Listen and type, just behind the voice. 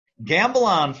Gamble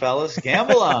on, fellas.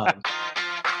 Gamble on.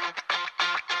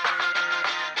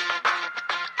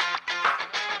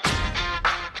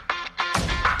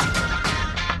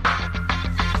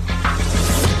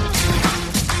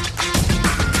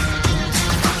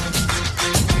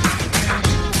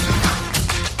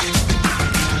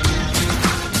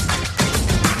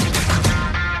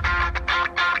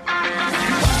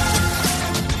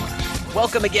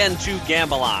 Welcome again to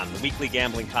Gamble On, the weekly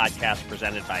gambling podcast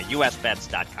presented by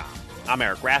USBets.com. I'm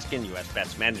Eric Raskin, US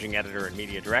Bets managing editor and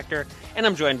media director, and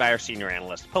I'm joined by our senior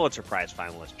analyst, Pulitzer Prize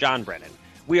finalist, John Brennan.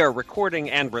 We are recording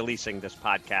and releasing this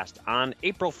podcast on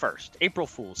April 1st, April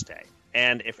Fool's Day.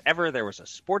 And if ever there was a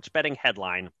sports betting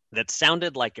headline that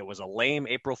sounded like it was a lame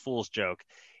April Fool's joke,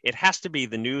 it has to be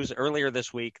the news earlier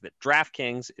this week that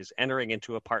DraftKings is entering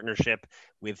into a partnership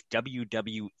with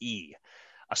WWE.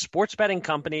 A sports betting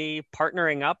company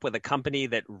partnering up with a company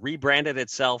that rebranded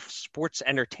itself Sports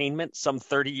Entertainment some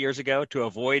 30 years ago to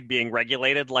avoid being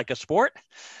regulated like a sport.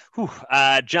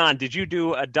 John, did you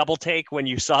do a double take when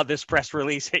you saw this press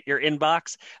release hit your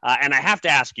inbox? And I have to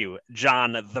ask you,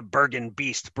 John, the Bergen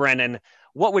Beast Brennan,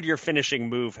 what would your finishing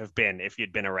move have been if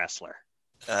you'd been a wrestler?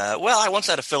 Well, I once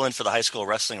had to fill in for the high school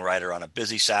wrestling writer on a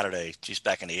busy Saturday,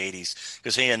 back in the 80s,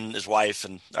 because he and his wife,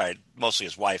 and mostly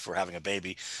his wife, were having a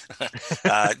baby.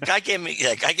 Guy gave me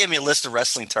a list of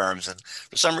wrestling terms, and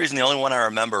for some reason, the only one I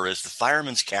remember is the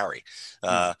fireman's carry.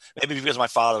 Maybe because my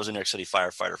father was a New York City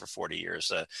firefighter for 40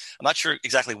 years. I'm not sure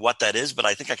exactly what that is, but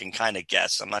I think I can kind of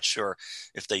guess. I'm not sure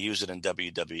if they use it in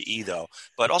WWE, though.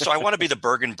 But also, I want to be the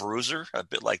Bergen Bruiser, a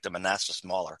bit like the Manassas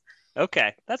Mauler.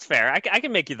 Okay, that's fair. I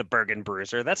can make you the Bergen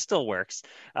Bruiser. That still works.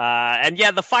 And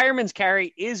yeah, the fireman's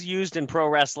carry is used in pro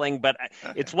wrestling, but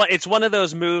it's one of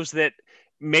those moves that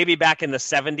maybe back in the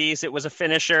 70s it was a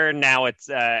finisher. Now it's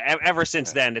ever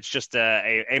since then it's just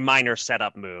a minor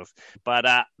setup move. But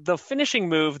the finishing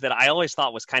move that I always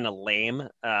thought was kind of lame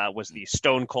was the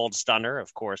Stone Cold Stunner,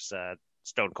 of course.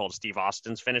 Stone Cold Steve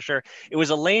Austin's finisher. It was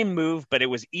a lame move, but it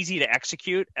was easy to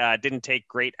execute. Didn't take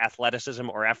great athleticism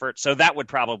or effort, so that would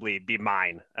probably be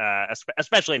mine.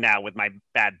 Especially now with my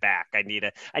bad back, I need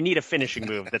a finishing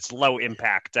move that's low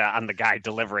impact on the guy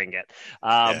delivering it.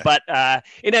 But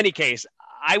in any case,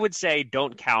 I would say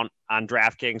don't count on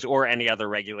DraftKings or any other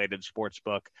regulated sports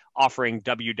book offering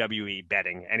WWE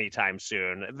betting anytime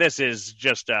soon. This is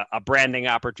just a branding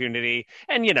opportunity,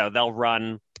 and they'll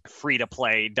run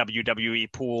free-to-play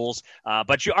WWE pools,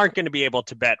 but you aren't going to be able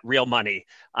to bet real money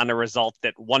on a result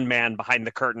that one man behind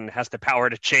the curtain has the power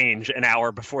to change an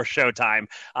hour before showtime.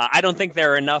 I don't think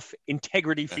there are enough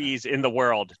integrity fees in the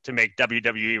world to make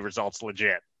WWE results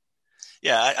legit.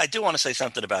 Yeah, I do want to say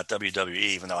something about WWE,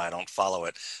 even though I don't follow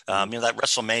it. That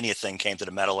WrestleMania thing came to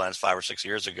the Meadowlands 5 or 6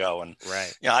 years ago, and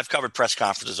right. I've covered press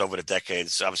conferences over the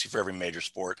decades, obviously for every major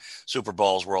sport: Super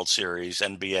Bowls, World Series,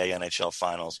 NBA, NHL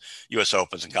Finals, U.S.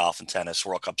 Opens, and golf and tennis,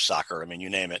 World Cup soccer. I mean, you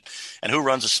name it. And who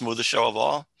runs the smoothest show of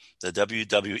all? The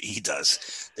WWE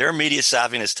does. Their media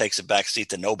savviness takes a backseat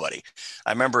to nobody.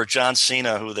 I remember John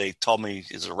Cena, who they told me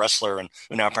is a wrestler and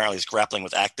who now apparently is grappling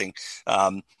with acting.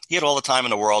 He had all the time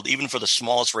in the world, even for the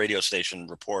smallest radio station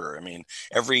reporter. I mean,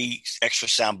 every extra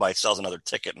soundbite sells another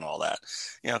ticket and all that.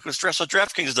 Because so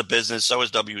DraftKings is a business, so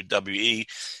is WWE.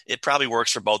 It probably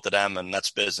works for both of them, and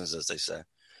that's business, as they say.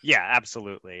 Yeah,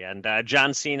 absolutely. And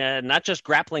John Cena, not just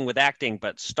grappling with acting,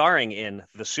 but starring in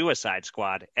The Suicide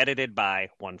Squad, edited by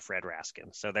one Fred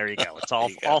Raskin. So there you go. It's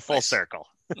all full circle.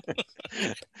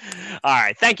 All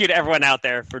right. Thank you to everyone out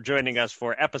there for joining us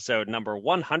for episode number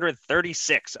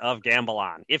 136 of Gamble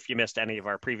On. If you missed any of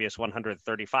our previous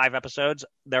 135 episodes,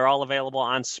 they're all available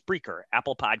on Spreaker,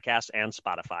 Apple Podcasts, and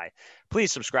Spotify.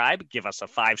 Please subscribe, give us a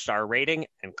 5-star rating,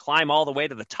 and climb all the way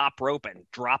to the top rope and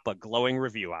drop a glowing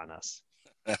review on us.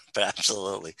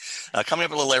 Absolutely. Coming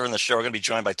up a little later in the show, we're going to be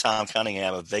joined by Tom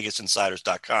Cunningham of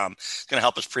VegasInsiders.com. He's going to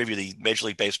help us preview the Major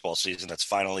League Baseball season that's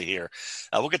finally here.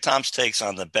 We'll get Tom's takes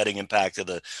on the betting impact of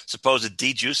the supposed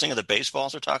de-juicing of the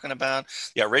baseballs they're talking about,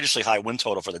 the outrageously high win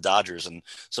total for the Dodgers, and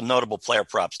some notable player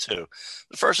props too.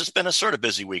 But first, it's been a sort of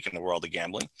busy week in the world of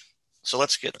gambling, so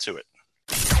let's get to it.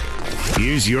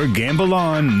 Here's your Gamble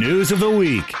On News of the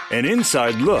Week, an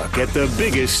inside look at the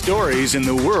biggest stories in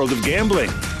the world of gambling.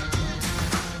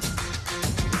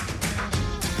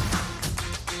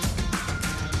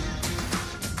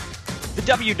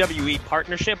 The WWE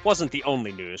partnership wasn't the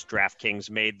only news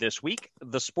DraftKings made this week.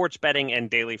 The sports betting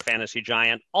and daily fantasy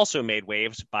giant also made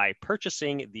waves by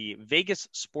purchasing the Vegas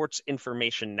Sports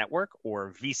Information Network,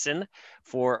 or VSiN,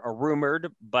 for a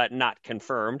rumored but not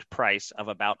confirmed price of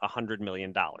about $100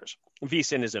 million.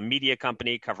 VSiN is a media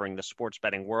company covering the sports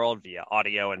betting world via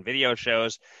audio and video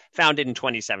shows, founded in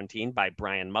 2017 by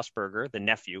Brian Musburger, the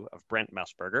nephew of Brent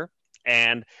Musburger,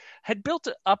 and had built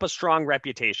up a strong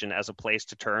reputation as a place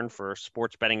to turn for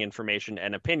sports betting information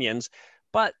and opinions.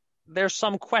 But there's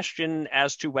some question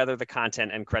as to whether the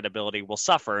content and credibility will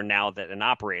suffer now that an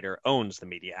operator owns the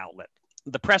media outlet.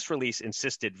 The press release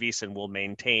insisted VSiN will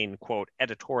maintain, quote,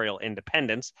 editorial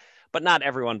independence, but not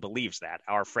everyone believes that.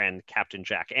 Our friend Captain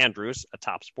Jack Andrews, a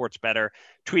top sports bettor,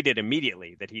 tweeted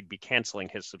immediately that he'd be canceling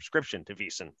his subscription to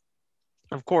VSiN.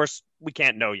 Of course, we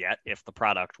can't know yet if the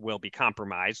product will be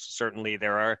compromised. Certainly,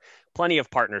 there are plenty of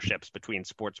partnerships between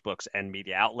sportsbooks and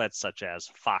media outlets, such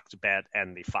as Fox Bet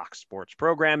and the Fox Sports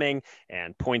Programming,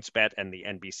 and PointsBet and the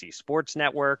NBC Sports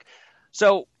Network.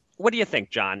 So, what do you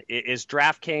think, John? Is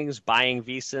DraftKings buying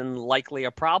VSiN likely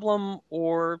a problem,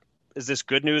 or is this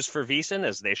good news for VSiN,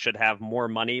 as they should have more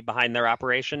money behind their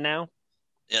operation now?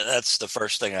 Yeah, that's the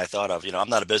first thing I thought of. I'm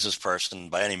not a business person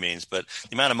by any means, but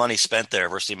the amount of money spent there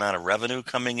versus the amount of revenue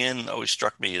coming in always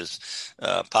struck me as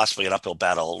possibly an uphill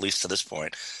battle, at least to this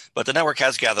point. But the network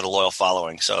has gathered a loyal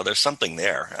following, so there's something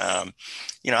there.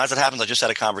 As it happens, I just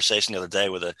had a conversation the other day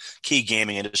with a key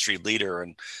gaming industry leader,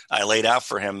 and I laid out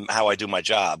for him how I do my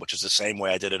job, which is the same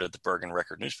way I did it at the Bergen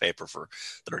Record newspaper for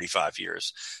 35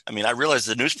 years. I mean, I realized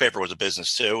the newspaper was a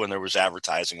business too, and there was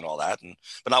advertising and all that.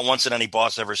 But not once did any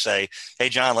boss ever say, "Hey,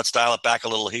 John, let's dial it back a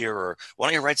little here," or "Why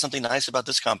don't you write something nice about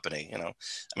this company?"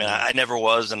 I never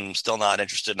was, and I'm still not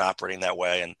interested in operating that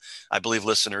way. And I believe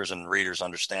listeners and readers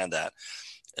understand that.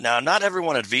 Now, not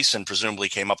everyone at VSiN presumably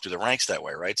came up through the ranks that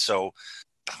way, right? So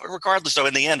regardless, though,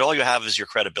 in the end, all you have is your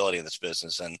credibility in this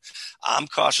business. And I'm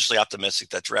cautiously optimistic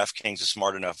that DraftKings is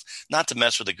smart enough not to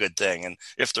mess with a good thing. And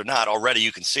if they're not already,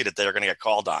 you can see that they're going to get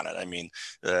called on it. I mean,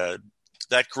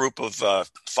 that group of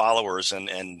followers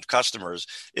and customers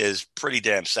is pretty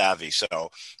damn savvy. So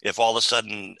if all of a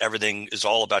sudden everything is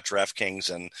all about DraftKings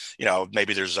and,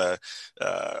 maybe there's a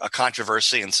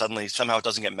controversy and suddenly somehow it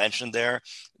doesn't get mentioned there,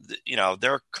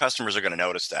 their customers are going to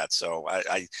notice that. So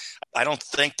I don't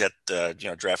think that,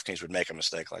 DraftKings would make a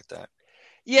mistake like that.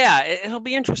 Yeah, it'll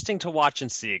be interesting to watch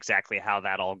and see exactly how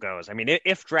that all goes. I mean,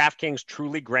 if DraftKings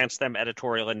truly grants them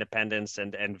editorial independence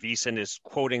and VSiN is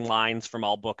quoting lines from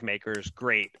all bookmakers,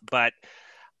 great. But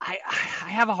I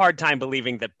have a hard time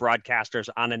believing that broadcasters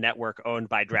on a network owned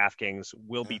by DraftKings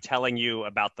will be telling you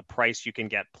about the price you can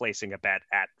get placing a bet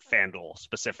at FanDuel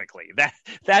specifically.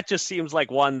 That just seems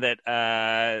like one that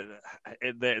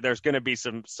there's going to be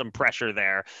some pressure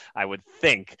there, I would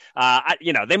think.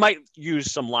 They might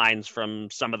use some lines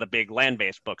from some of the big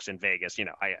land-based books in Vegas,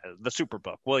 the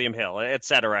Superbook, William Hill,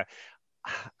 etc.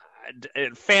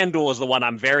 FanDuel is the one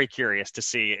I'm very curious to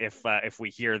see if we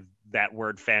hear that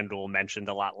word FanDuel mentioned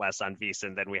a lot less on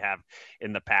VSiN than we have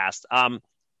in the past.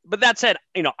 But that said,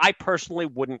 I personally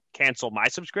wouldn't cancel my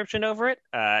subscription over it.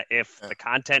 If the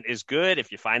content is good,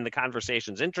 if you find the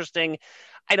conversations interesting,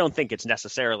 I don't think it's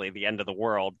necessarily the end of the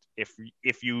world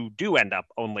if you do end up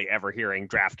only ever hearing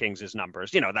DraftKings'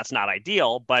 numbers. That's not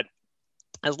ideal, but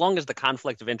as long as the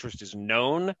conflict of interest is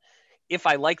known, if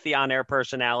I like the on-air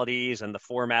personalities and the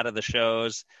format of the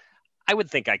shows, I would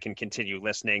think I can continue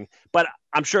listening. But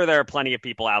I'm sure there are plenty of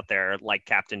people out there like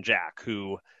Captain Jack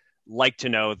who like to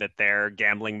know that their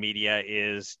gambling media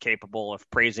is capable of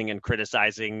praising and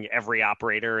criticizing every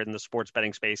operator in the sports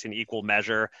betting space in equal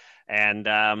measure. And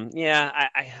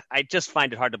I just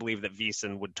find it hard to believe that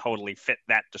VSiN would totally fit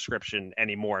that description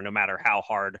anymore, no matter how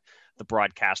hard the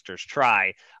broadcasters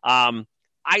try.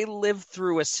 I lived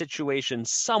through a situation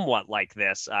somewhat like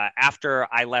this after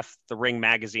I left the Ring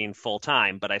magazine full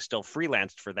time, but I still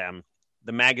freelanced for them.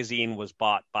 The magazine was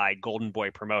bought by Golden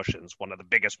Boy Promotions, one of the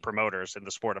biggest promoters in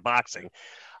the sport of boxing.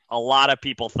 A lot of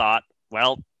people thought,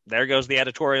 well, there goes the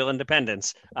editorial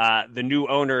independence. The new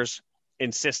owners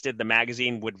insisted the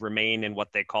magazine would remain in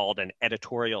what they called an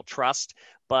editorial trust,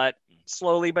 but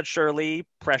slowly but surely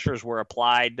pressures were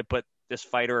applied to put this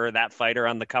fighter or that fighter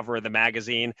on the cover of the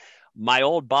magazine. My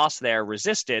old boss there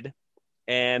resisted,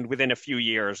 and within a few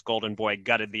years, Golden Boy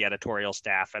gutted the editorial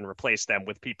staff and replaced them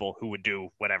with people who would do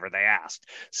whatever they asked.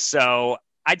 So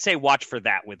I'd say watch for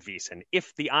that with VSiN.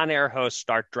 If the on-air hosts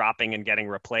start dropping and getting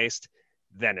replaced,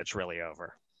 then it's really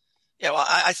over. Yeah, well,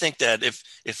 I think that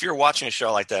if you're watching a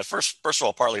show like that, first of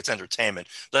all, partly it's entertainment.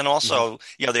 Then also,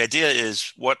 the idea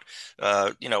is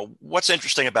what's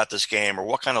interesting about this game, or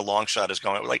what kind of long shot is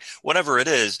going, like whatever it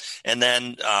is. And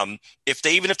then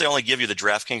even if they only give you the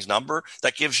DraftKings number,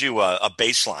 that gives you a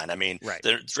baseline. I mean, right.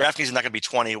 The DraftKings is not going to be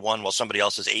 20-1 while somebody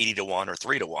else is 80-1 or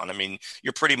 3-1. I mean,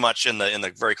 you're pretty much in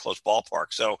the very close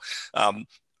ballpark. So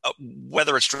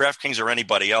whether it's DraftKings or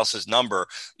anybody else's number,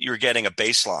 you're getting a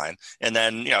baseline. And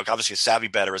then, obviously a savvy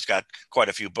bettor has got quite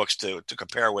a few books to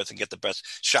compare with and get the best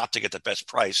shop to get the best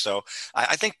price. So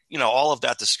I think, all of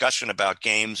that discussion about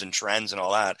games and trends and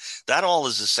all that, that all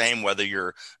is the same, whether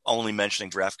you're only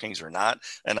mentioning DraftKings or not.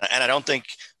 And I don't think,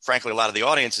 frankly, a lot of the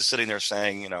audience is sitting there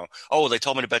saying, oh, they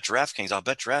told me to bet DraftKings, I'll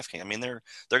bet DraftKings. I mean, they're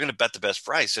going to bet the best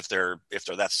price if they're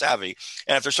that savvy.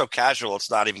 And if they're so casual,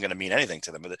 it's not even going to mean anything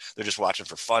to them. They're just watching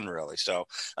for fun, really. So,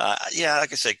 like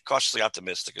I say, cautiously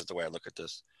optimistic is the way I look at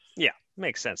this. Yeah,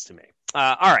 makes sense to me.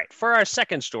 All right, for our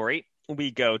second story,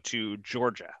 we go to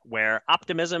Georgia, where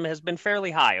optimism has been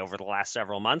fairly high over the last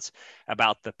several months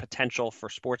about the potential for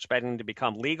sports betting to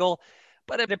become legal.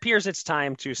 But it appears it's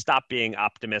time to stop being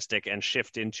optimistic and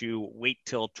shift into wait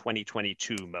till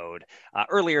 2022 mode.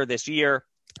 Earlier this year,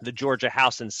 the Georgia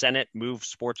House and Senate moved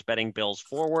sports betting bills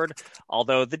forward,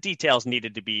 although the details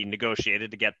needed to be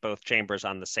negotiated to get both chambers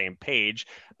on the same page.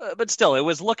 But still, it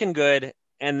was looking good.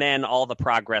 And then all the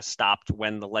progress stopped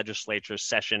when the legislature's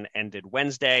session ended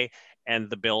Wednesday and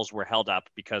the bills were held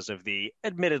up because of the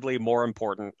admittedly more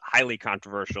important, highly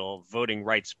controversial voting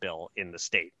rights bill in the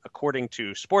state. According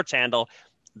to Sports Handle,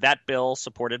 that bill,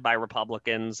 supported by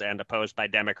Republicans and opposed by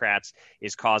Democrats,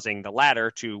 is causing the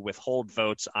latter to withhold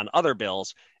votes on other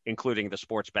bills, including the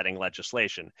sports betting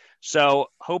legislation. So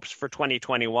hopes for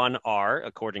 2021 are,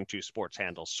 according to Sports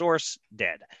Handle's source,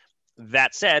 dead.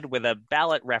 That said, with a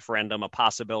ballot referendum a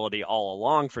possibility all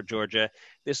along for Georgia,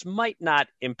 this might not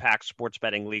impact sports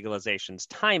betting legalization's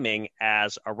timing,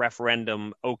 as a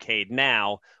referendum okayed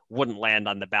now wouldn't land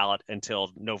on the ballot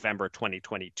until November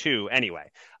 2022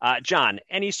 anyway. John,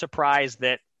 any surprise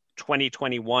that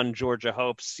 2021 Georgia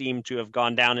hopes seem to have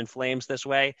gone down in flames this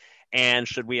way? And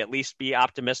should we at least be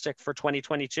optimistic for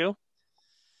 2022?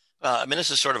 This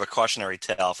is sort of a cautionary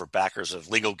tale for backers of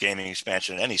legal gaming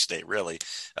expansion in any state, really.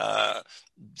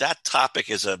 That topic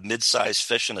is a mid-sized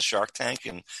fish in a shark tank,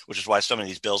 and which is why some of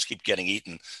these bills keep getting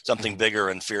eaten. Something bigger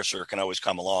and fiercer can always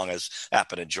come along, as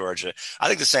happened in Georgia. I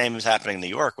think the same is happening in New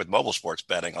York with mobile sports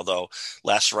betting, although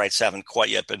last rights haven't quite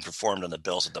yet been performed on the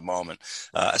bills at the moment.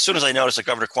 As soon as I noticed that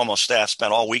Governor Cuomo's staff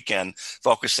spent all weekend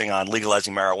focusing on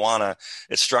legalizing marijuana,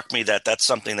 it struck me that that's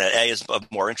something that A, is of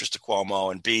more interest to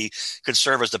Cuomo, and B, could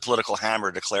serve as the political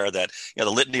hammer to declare that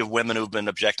the litany of women who've been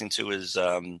objecting to his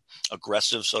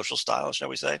aggressive social style,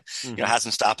 shall we say,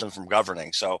 hasn't stopped him from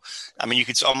governing. So, you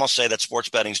could almost say that sports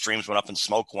betting's dreams went up in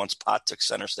smoke once pot took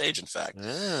center stage, in fact.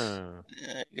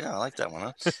 Yeah, I like that one,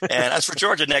 huh? And as for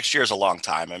Georgia, next year is a long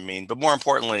time. But more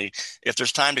importantly, if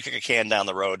there's time to kick a can down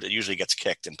the road, it usually gets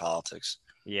kicked in politics.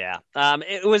 Yeah.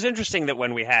 It was interesting that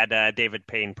when we had David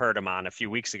Payne Purdom on a few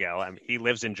weeks ago, he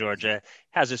lives in Georgia,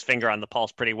 has his finger on the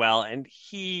pulse pretty well, and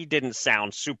he didn't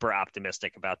sound super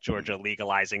optimistic about Georgia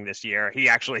legalizing this year. He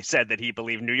actually said that he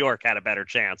believed New York had a better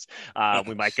chance.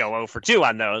 We might go 0 for 2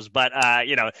 on those, but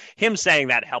him saying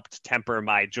that helped temper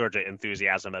my Georgia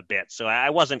enthusiasm a bit. So I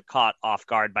wasn't caught off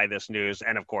guard by this news,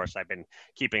 and of course I've been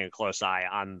keeping a close eye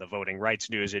on the voting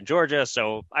rights news in Georgia,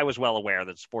 so I was well aware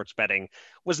that sports betting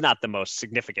was not the most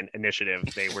significant initiative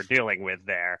they were dealing with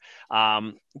there.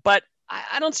 But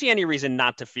I don't see any reason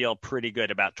not to feel pretty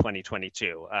good about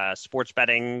 2022. Sports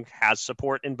betting has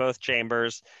support in both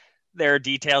chambers. There are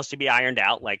details to be ironed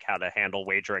out, like how to handle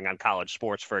wagering on college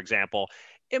sports, for example.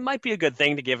 It might be a good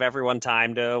thing to give everyone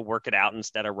time to work it out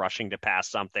instead of rushing to pass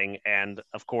something. And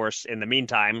of course, in the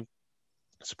meantime,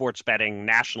 sports betting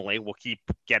nationally will keep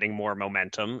getting more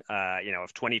momentum.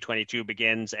 If 2022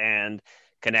 begins and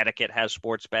Connecticut has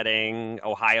sports betting,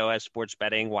 Ohio has sports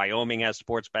betting, Wyoming has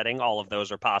sports betting. All of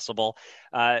those are possible.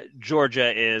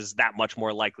 Georgia is that much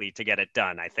more likely to get it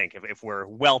done, I think. If we're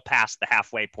well past the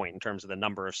halfway point in terms of the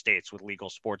number of states with legal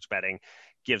sports betting,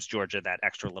 gives Georgia that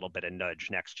extra little bit of nudge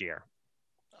next year.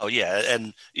 Oh, yeah.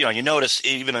 And, you notice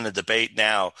even in the debate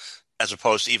now, as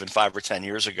opposed to even 5 or 10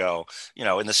 years ago,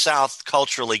 in the South,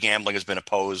 culturally, gambling has been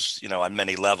opposed, on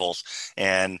many levels.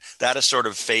 And that is sort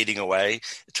of fading away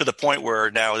to the point where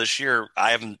now this year,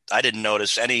 I didn't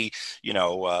notice any,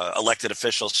 elected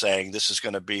officials saying this is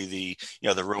going to be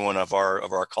the ruin of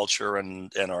our culture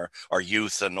and our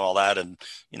youth and all that. And,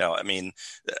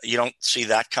 you don't see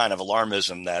that kind of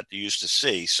alarmism that you used to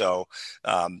see. So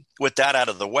with that out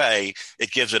of the way,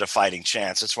 it gives it a fighting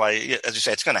chance. That's why, as you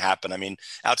say, it's going to happen.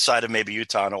 Outside of maybe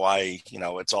Utah and Hawaii,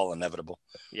 it's all inevitable.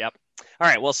 Yep. All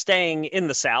right. Well, staying in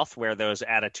the South where those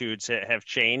attitudes have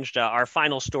changed, our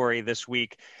final story this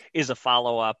week is a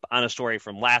follow-up on a story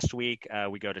from last week.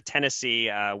 We go to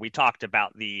Tennessee. We talked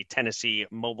about the Tennessee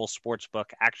mobile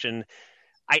sportsbook action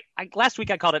last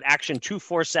week I called it Action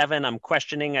 247. I'm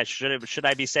questioning. Should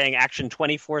I be saying Action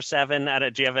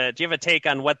 24/7? Do you have a take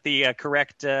on what the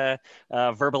correct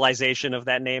verbalization of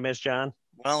that name is, John?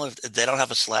 Well, if they don't have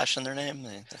a slash in their name,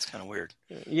 that's kind of weird.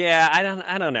 Yeah,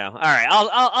 I don't know. All right,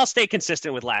 I'll stay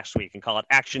consistent with last week and call it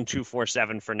Action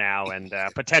 247 for now, and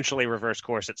potentially reverse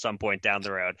course at some point down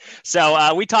the road.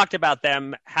 So we talked about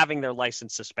them having their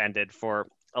license suspended for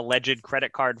alleged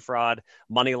credit card fraud,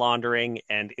 money laundering,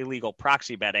 and illegal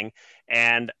proxy betting.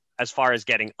 And as far as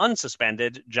getting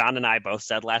unsuspended, John and I both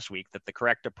said last week that the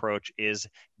correct approach is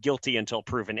guilty until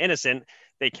proven innocent.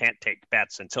 They can't take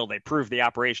bets until they prove the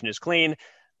operation is clean.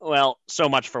 Well, so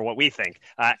much for what we think.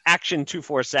 Action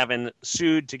 247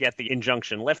 sued to get the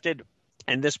injunction lifted.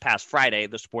 And this past Friday,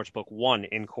 the sportsbook won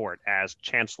in court as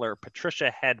Chancellor Patricia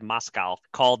Head Moskal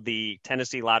called the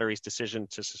Tennessee Lottery's decision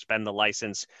to suspend the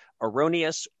license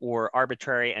erroneous or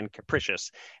arbitrary and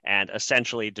capricious, and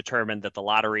essentially determined that the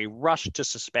lottery rushed to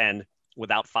suspend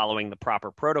without following the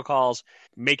proper protocols,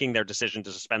 making their decision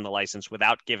to suspend the license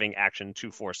without giving Action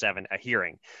 247 a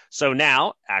hearing. So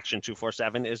now Action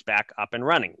 247 is back up and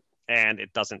running. And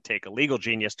it doesn't take a legal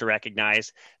genius to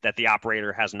recognize that the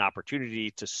operator has an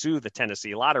opportunity to sue the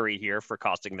Tennessee Lottery here for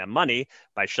costing them money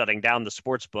by shutting down the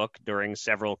sports book during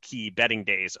several key betting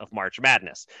days of March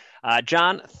Madness.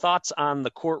 John, thoughts on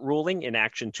the court ruling in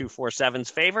Action 247's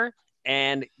favor?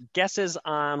 And guesses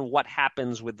on what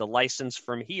happens with the license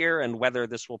from here and whether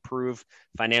this will prove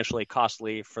financially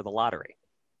costly for the lottery.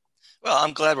 Well,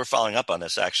 I'm glad we're following up on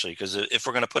this, actually, because if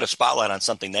we're going to put a spotlight on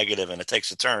something negative and it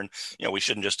takes a turn, we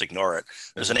shouldn't just ignore it.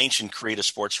 There's an ancient creed of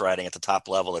sports writing at the top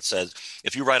level that says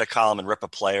if you write a column and rip a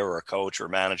player or a coach or a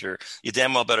manager, you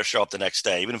damn well better show up the next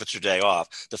day, even if it's your day off,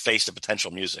 to face the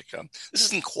potential music. This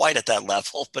isn't quite at that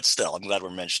level, but still, I'm glad we're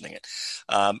mentioning it.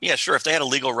 Yeah, sure, if they had a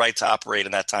legal right to operate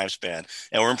in that time span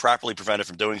and were improperly prevented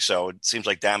from doing so, it seems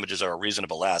like damages are a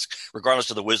reasonable ask, regardless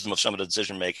of the wisdom of some of the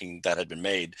decision-making that had been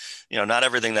made. Not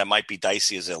everything that might be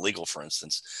dicey is illegal, for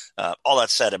instance. All that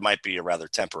said, it might be a rather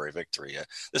temporary victory.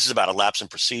 This is about a lapse in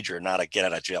procedure, not a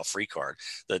get-out-of-jail-free card.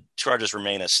 The charges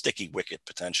remain a sticky wicket,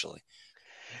 potentially.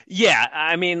 Yeah,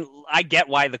 I mean, I get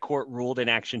why the court ruled in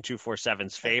Action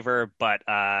 247's favor, but,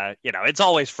 it's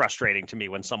always frustrating to me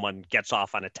when someone gets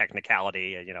off on a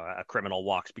technicality, a criminal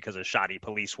walks because of shoddy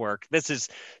police work. This is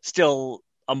still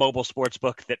a mobile sports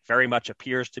book that very much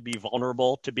appears to be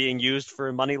vulnerable to being used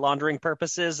for money laundering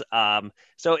purposes.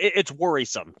 So it's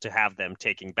worrisome to have them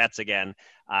taking bets again.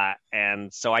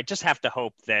 And so I just have to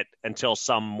hope that until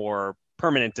some more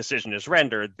permanent decision is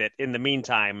rendered, that in the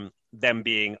meantime, them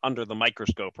being under the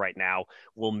microscope right now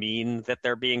will mean that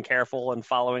they're being careful and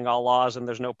following all laws and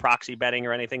there's no proxy betting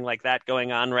or anything like that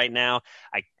going on right now.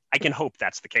 I can hope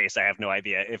that's the case. I have no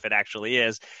idea if it actually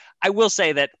is. I will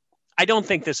say that I don't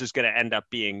think this is going to end up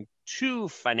being too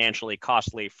financially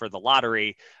costly for the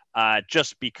lottery,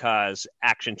 just because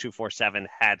Action 247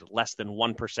 had less than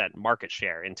 1% market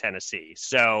share in Tennessee.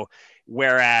 So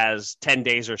whereas 10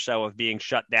 days or so of being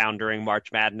shut down during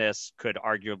March Madness could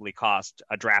arguably cost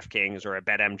a DraftKings or a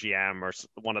BetMGM or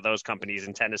one of those companies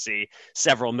in Tennessee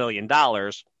several $1 million,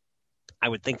 I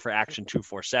would think for Action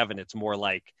 247, it's more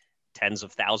like tens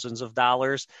of thousands of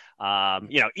dollars,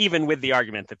 even with the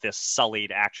argument that this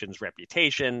sullied Action's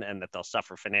reputation and that they'll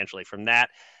suffer financially from that.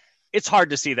 It's hard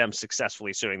to see them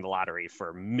successfully suing the lottery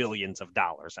for millions of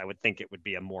dollars. I would think it would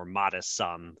be a more modest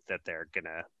sum that they're going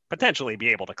to potentially be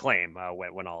able to claim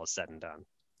when all is said and done.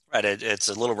 Right. It's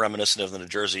a little reminiscent of the New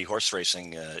Jersey horse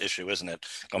racing issue, isn't it?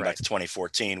 Going back to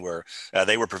 2014, where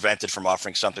they were prevented from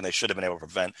offering something they should have been able to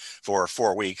prevent for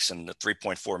 4 weeks and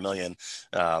 $3.4 million.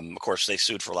 Of course, they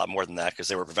sued for a lot more than that because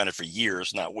they were prevented for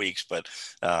years, not weeks. But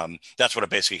that's what it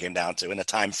basically came down to. In the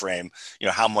time frame,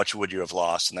 how much would you have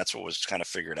lost? And that's what was kind of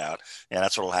figured out. And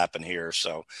that's what will happen here.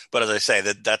 So, but as I say,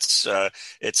 that's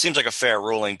it seems like a fair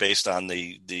ruling based on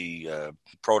the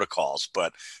protocols.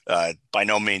 But by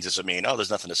no means does it mean,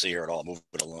 there's nothing to see here at all. Move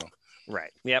it along. Right.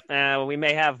 Yep. We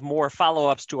may have more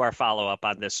follow-ups to our follow-up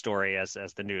on this story as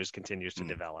the news continues to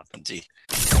develop. Indeed.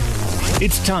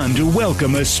 It's time to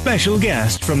welcome a special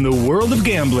guest from the world of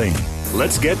gambling.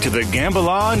 Let's get to the Gamble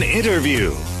On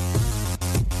interview.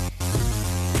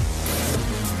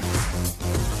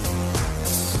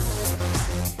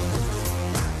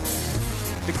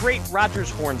 The great Rogers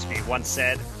Hornsby once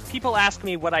said, "People ask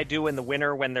me what I do in the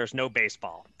winter when there's no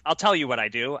baseball. I'll tell you what I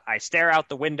do. I stare out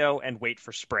the window and wait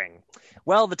for spring."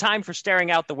 Well, the time for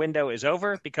staring out the window is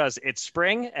over because it's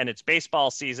spring and it's baseball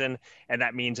season, and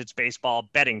that means it's baseball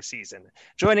betting season.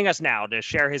 Joining us now to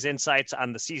share his insights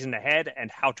on the season ahead and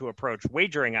how to approach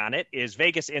wagering on it is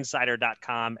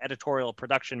VegasInsider.com editorial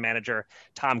production manager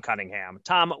Tom Cunningham.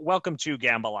 Tom, welcome to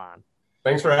Gamble On.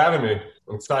 Thanks for having me.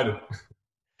 I'm excited.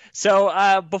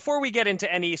 So before we get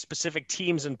into any specific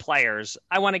teams and players,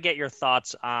 I want to get your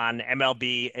thoughts on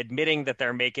MLB admitting that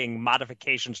they're making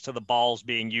modifications to the balls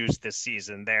being used this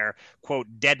season. They're, quote,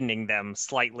 deadening them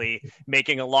slightly,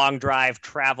 making a long drive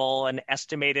travel an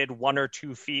estimated 1 or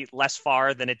 2 feet less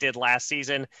far than it did last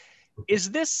season.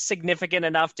 Is this significant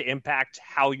enough to impact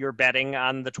how you're betting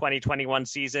on the 2021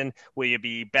 season? Will you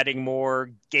be betting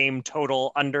more game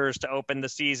total unders to open the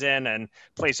season and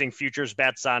placing futures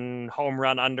bets on home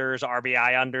run unders,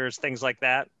 RBI unders, things like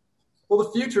that? Well,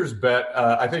 the futures bet,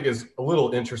 I think, is a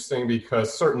little interesting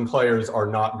because certain players are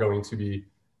not going to be,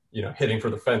 hitting for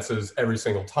the fences every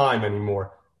single time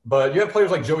anymore. But you have players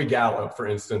like Joey Gallo, for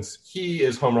instance. He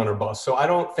is home run or bust. So I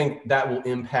don't think that will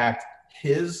impact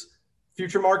his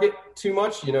future market too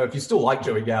much. If you still like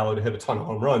Joey Gallo to hit a ton of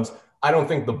home runs, I don't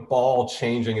think the ball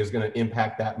changing is going to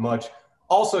impact that much.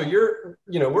 Also,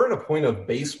 we're at a point of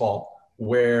baseball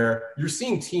where you're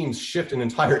seeing teams shift an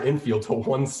entire infield to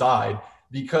one side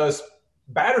because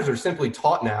batters are simply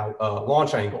taught now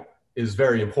launch angle is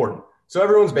very important. So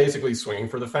everyone's basically swinging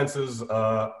for the fences,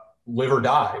 live or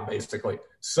die, basically.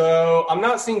 So I'm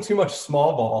not seeing too much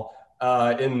small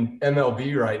ball in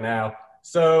MLB right now.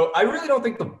 So I really don't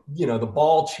think the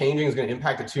ball changing is going to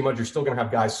impact it too much. You're still going to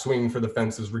have guys swinging for the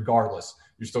fences regardless.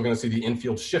 You're still going to see the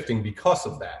infield shifting because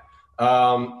of that.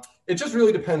 It just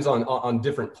really depends on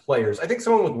different players. I think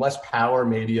someone with less power,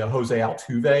 maybe a Jose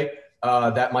Altuve,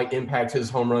 that might impact his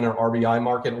home run or RBI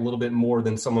market a little bit more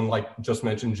than someone like just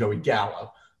mentioned Joey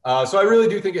Gallo. So I really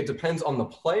do think it depends on the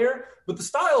player, but the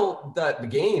style that the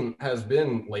game has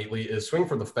been lately is swing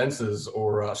for the fences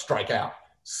or strike out.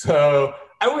 So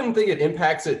I wouldn't think it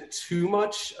impacts it too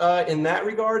much in that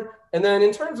regard. And then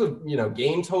in terms of,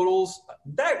 game totals,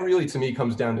 that really to me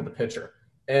comes down to the pitcher.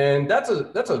 And that's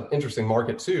an interesting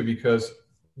market too, because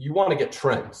you want to get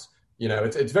trends.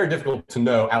 It's very difficult to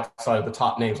know outside of the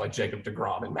top names like Jacob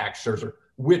deGrom and Max Scherzer,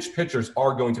 which pitchers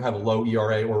are going to have a low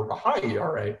ERA or a high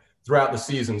ERA throughout the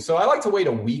season. So I like to wait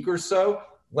a week or so,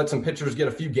 let some pitchers get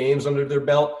a few games under their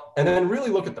belt, and then really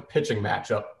look at the pitching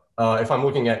matchup. If I'm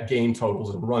looking at game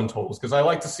totals and run totals, because I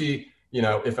like to see,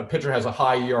 if a pitcher has a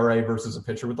high ERA versus a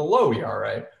pitcher with a low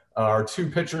ERA, or two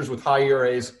pitchers with high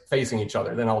ERAs facing each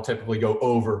other, then I'll typically go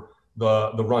over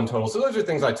the run total. So those are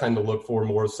things I tend to look for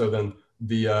more so than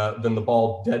the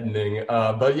ball deadening.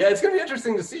 But yeah, it's going to be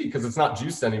interesting to see because it's not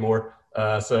juiced anymore.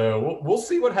 So we'll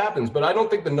see what happens, but I don't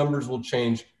think the numbers will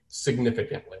change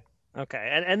significantly.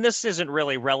 Okay, and this isn't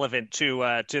really relevant to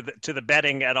the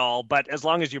betting at all, but as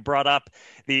long as you brought up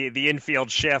the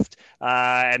infield shift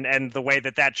and the way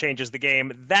that changes the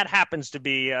game, that happens to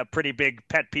be a pretty big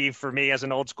pet peeve for me as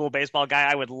an old school baseball guy.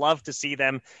 I would love to see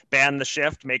them ban the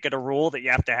shift, make it a rule that you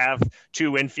have to have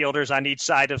two infielders on each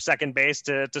side of second base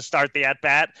to start the at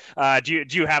bat. Do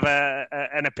you have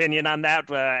an opinion on that?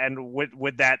 And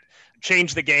would that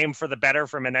change the game for the better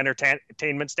from an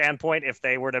entertainment standpoint if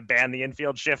they were to ban the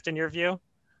infield shift in your view?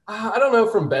 I don't know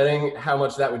from betting how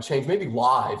much that would change. Maybe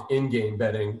live in-game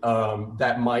betting,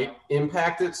 that might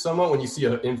impact it somewhat. When you see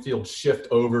an infield shift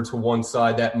over to one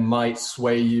side, that might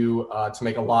sway you to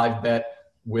make a live bet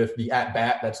with the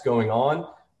at-bat that's going on.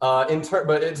 But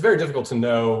it's very difficult to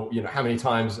know, how many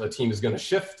times a team is going to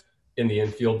shift in the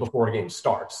infield before a game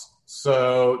starts.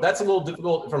 So that's a little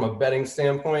difficult from a betting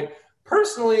standpoint.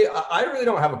 Personally, I really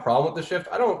don't have a problem with the shift.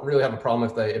 I don't really have a problem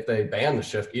if they ban the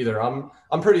shift either. I'm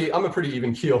a pretty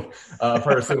even keel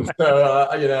person, so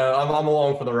I'm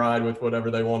along for the ride with whatever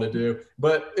they want to do.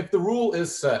 But if the rule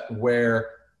is set where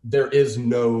there is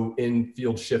no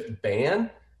infield shift ban,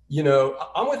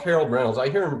 I'm with Harold Reynolds. I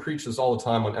hear him preach this all the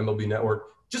time on MLB Network.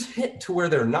 Just hit to where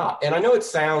they're not. And I know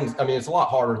it's a lot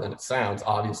harder than it sounds,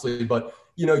 obviously, but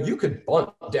you could bunt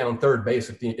down third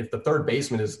base if the third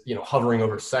baseman is, hovering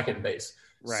over second base.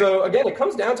 Right. So again, it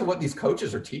comes down to what these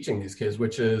coaches are teaching these kids,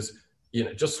 which is,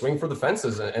 just swing for the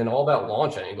fences and all about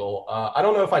launch angle. I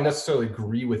don't know if I necessarily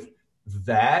agree with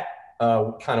that,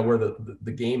 kind of where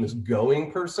the game is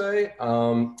going per se.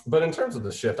 But in terms of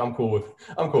the shift, I'm cool with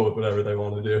whatever they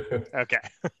want to do. Okay.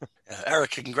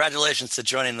 Eric, congratulations to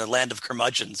joining the land of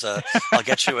curmudgeons. I'll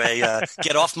get you a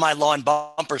get off my lawn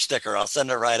bumper sticker. I'll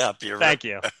send it right up. Thank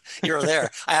you. You're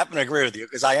there. I happen to agree with you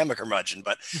because I am a curmudgeon.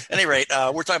 But at any rate,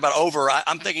 we're talking about over.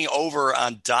 I'm thinking over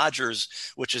on Dodgers,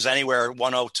 which is anywhere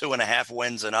 102.5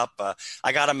 wins and up.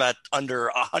 I got them at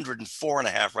under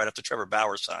 104.5 right after Trevor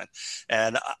Bauer signed.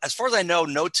 And as far as I know,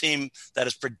 no team that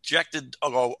is projected to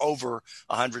go over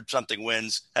 100-something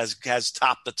wins has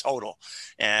topped the total.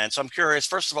 And so I'm curious,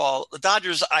 first of all, Well, the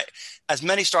Dodgers, as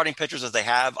many starting pitchers as they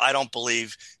have, I don't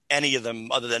believe any of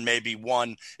them, other than maybe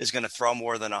one, is going to throw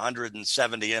more than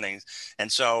 170 innings.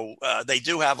 And so they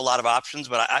do have a lot of options,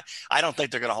 but I don't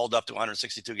think they're going to hold up to a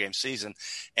 162-game season.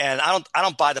 And I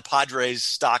don't buy the Padres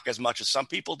stock as much as some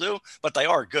people do, but they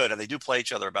are good, and they do play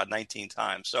each other about 19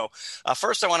 times. So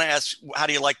first I want to ask, how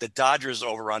do you like the Dodgers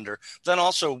over-under? Then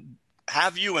also,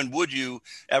 have you and would you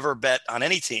ever bet on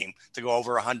any team to go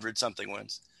over 100-something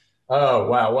wins? Oh,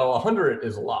 wow. Well, 100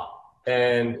 is a lot.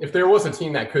 And if there was a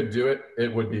team that could do it,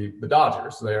 it would be the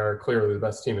Dodgers. They are clearly the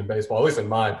best team in baseball, at least in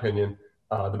my opinion,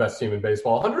 the best team in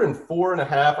baseball.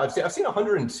 104.5. I've seen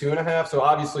 102.5. So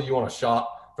obviously you want to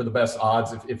shop for the best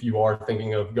odds if you are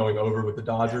thinking of going over with the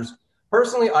Dodgers.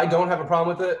 Personally, I don't have a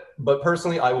problem with it, but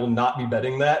personally, I will not be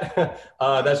betting that.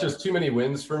 That's just too many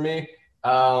wins for me.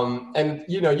 And,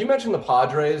 you mentioned the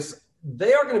Padres.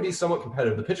 They are going to be somewhat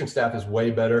competitive. The pitching staff is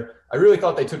way better. I really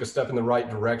thought they took a step in the right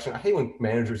direction. I hate when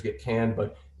managers get canned,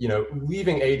 but,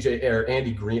 leaving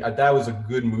Andy Green, that was a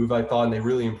good move, I thought, and they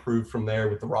really improved from there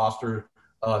with the roster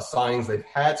signings they've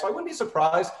had. So I wouldn't be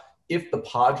surprised if the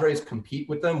Padres compete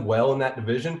with them well in that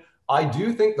division. I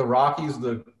do think the Rockies,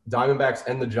 the Diamondbacks,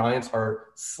 and the Giants are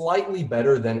slightly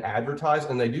better than advertised,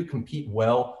 and they do compete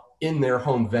well in their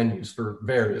home venues for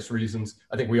various reasons.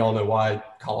 I think we all know why.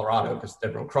 Colorado, because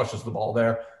everyone crushes the ball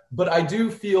there. But I do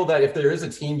feel that if there is a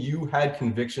team you had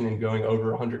conviction in going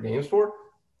over 100 games for,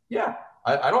 yeah,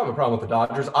 I don't have a problem with the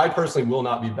Dodgers. I personally will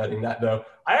not be betting that, though.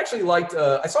 I actually liked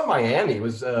I saw Miami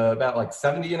was about like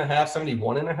 70.5,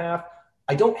 71.5.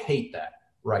 I don't hate that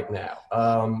right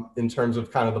now in terms of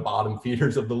kind of the bottom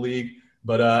feeders of the league.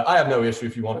 But I have no issue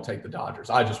if you want to take the Dodgers.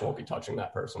 I just won't be touching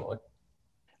that personally.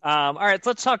 All right,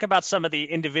 let's talk about some of the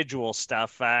individual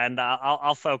stuff, and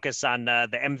I'll focus on the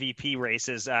MVP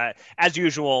races. As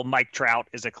usual, Mike Trout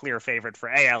is a clear favorite for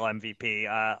AL MVP,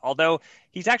 although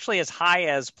he's actually as high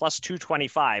as plus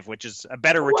 225, which is a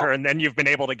better return than you've been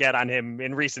able to get on him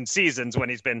in recent seasons when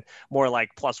he's been more like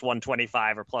plus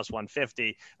 125 or plus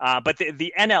 150. But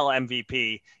the NL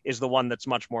MVP is the one that's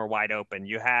much more wide open.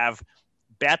 You have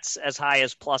Betts as high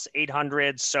as plus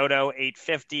 800, Soto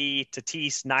 850,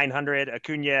 Tatis 900,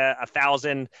 Acuna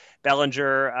 1,000,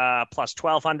 Bellinger plus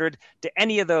 1,200. Do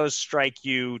any of those strike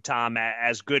you, Tom,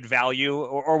 as good value,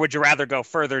 or would you rather go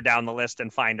further down the list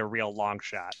and find a real long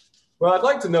shot? Well, I'd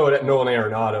like to know what Nolan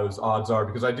Arenado's odds are,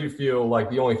 because I do feel like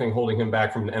the only thing holding him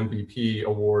back from an MVP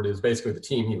award is basically the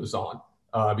team he was on.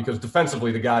 Because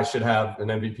defensively, the guy should have an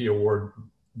MVP award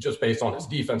just based on his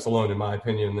defense alone, in my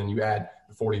opinion. And then you add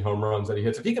the 40 home runs that he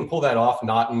hits. If he can pull that off,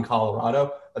 not in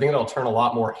Colorado, I think that'll turn a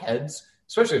lot more heads,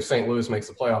 especially if St. Louis makes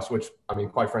the playoffs, which, I mean,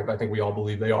 quite frankly, I think we all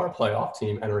believe they are a playoff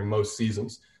team entering most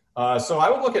seasons. So I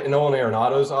would look at Nolan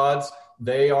Arenado's odds.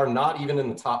 They are not even in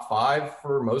the top 5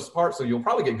 for most part, so you'll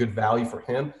probably get good value for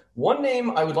him. One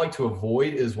name I would like to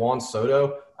avoid is Juan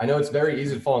Soto. I know it's very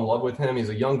easy to fall in love with him. He's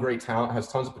a young, great talent, has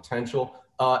tons of potential.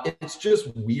 It's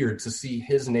just weird to see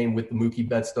his name with the Mookie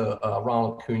Betts, the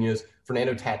Ronald Acuñas,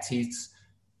 Fernando Tatis,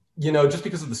 just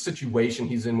because of the situation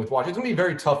he's in with Washington. It's going to be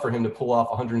very tough for him to pull off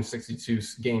a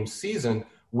 162-game season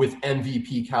with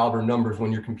MVP caliber numbers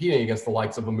when you're competing against the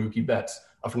likes of a Mookie Betts,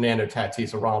 a Fernando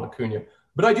Tatis, a Ronald Acuña.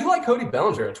 But I do like Cody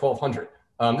Bellinger at 1,200.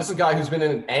 This is a guy who's been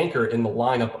an anchor in the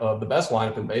lineup of the best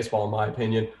lineup in baseball, in my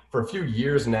opinion, for a few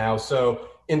years now. So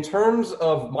in terms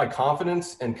of my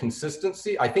confidence and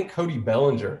consistency, I think Cody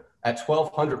Bellinger at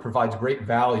 1,200 provides great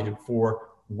value for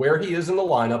where he is in the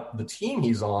lineup, the team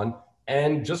he's on,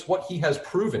 and just what he has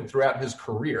proven throughout his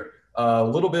career. A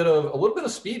little bit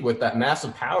of speed with that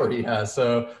massive power he has.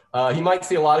 So he might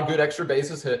see a lot of good extra base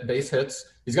hits.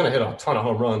 He's going to hit a ton of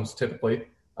home runs typically.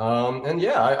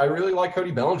 I really like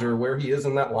Cody Bellinger, where he is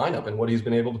in that lineup and what he's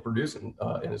been able to produce in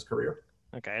his career.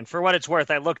 Okay, and for what it's worth,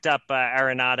 I looked up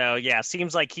Arenado. Yeah,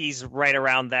 seems like he's right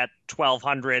around that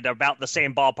 1,200, about the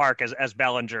same ballpark as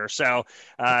Bellinger. So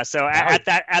at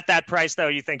that price, though,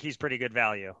 you think he's pretty good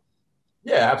value?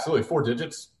 Yeah, absolutely. 4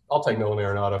 digits. I'll take Nolan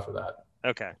Arenado for that.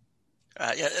 Okay.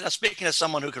 And speaking as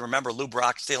someone who can remember Lou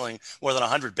Brock stealing more than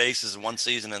 100 bases in one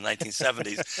season in the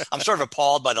 1970s, I'm sort of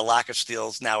appalled by the lack of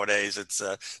steals nowadays. It's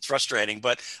frustrating,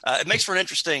 but it makes for an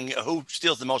interesting who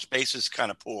steals the most bases kind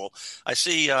of pool. I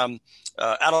see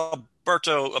Adalberto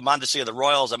Alberto Mondesi of the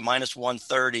Royals at minus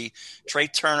 130, Trey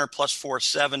Turner plus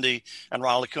 470, and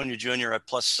Ronald Acuna Jr. at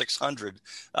plus 600.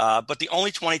 But the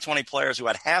only 2020 players who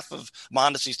had half of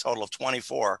Mondesi's total of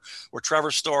 24 were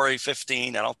Trevor Story,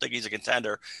 15. I don't think he's a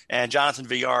contender. And Jonathan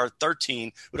Villar,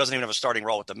 13, who doesn't even have a starting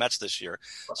role with the Mets this year.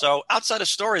 So outside of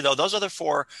Story, though, those other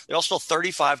four, they all still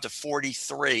 35 to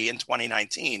 43 in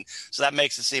 2019. So that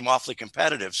makes it seem awfully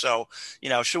competitive. So,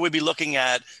 should we be looking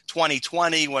at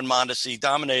 2020 when Mondesi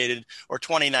dominated, or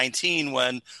 2019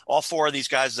 when all four of these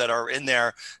guys that are in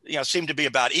there, seem to be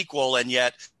about equal, and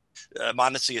yet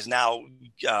Mondesi is now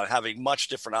having much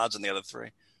different odds than the other three?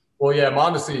 Well, yeah,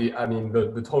 Mondesi,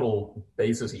 the total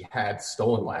bases he had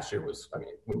stolen last year was,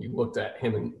 when you looked at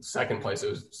him in second place, it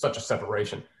was such a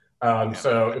separation.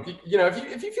 So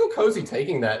if you feel cozy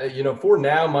taking that, for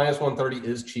now, minus 130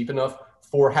 is cheap enough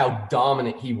for how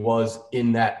dominant he was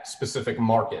in that specific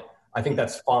market. I think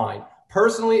that's fine.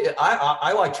 Personally,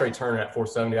 I like Trey Turner at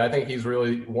 470. I think he's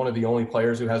really one of the only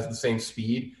players who has the same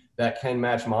speed that can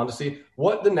match Mondesi.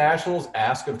 What the Nationals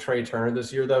ask of Trey Turner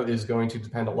this year, though, is going to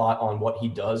depend a lot on what he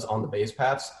does on the base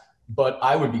paths. But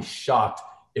I would be shocked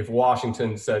if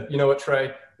Washington said, you know what,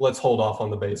 Trey, let's hold off on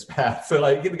the base path. So,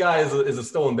 the guy is a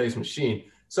stolen base machine.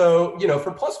 So,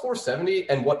 for plus 470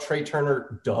 and what Trey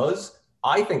Turner does,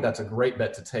 I think that's a great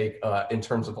bet to take in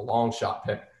terms of a long shot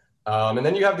pick. And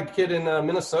then you have the kid in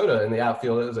Minnesota in the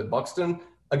outfield. Is it Buxton?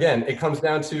 Again, it comes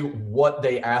down to what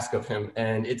they ask of him.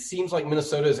 And it seems like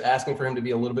Minnesota is asking for him to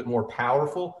be a little bit more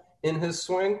powerful in his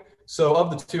swing. So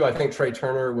of the two, I think Trey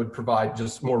Turner would provide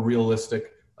just more realistic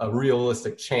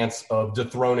chance of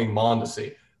dethroning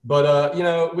Mondesi. But,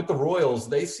 with the Royals,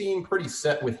 they seem pretty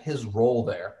set with his role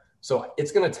there. So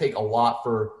it's going to take a lot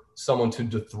for someone to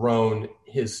dethrone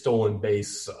his stolen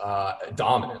base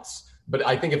dominance. But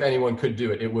I think if anyone could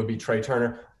do it, it would be Trey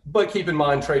Turner. But keep in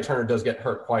mind, Trey Turner does get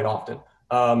hurt quite often.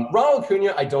 Ronald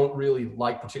Acuna, I don't really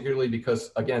like particularly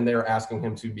because, again, they're asking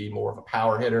him to be more of a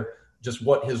power hitter. Just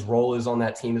what his role is on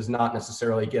that team is not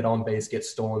necessarily get on base, get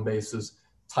stolen bases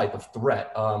type of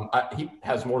threat. He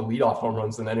has more leadoff home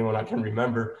runs than anyone I can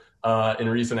remember in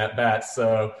recent at-bats.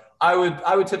 So I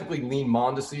would typically lean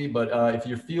Mondesi, but if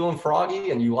you're feeling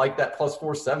froggy and you like that plus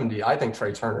 470, I think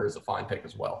Trey Turner is a fine pick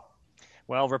as well.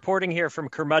 Well, reporting here from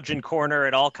Curmudgeon Corner,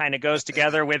 it all kind of goes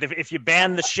together with if you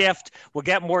ban the shift, we'll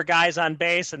get more guys on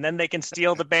base, and then they can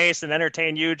steal the base and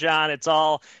entertain you, John. It's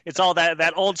all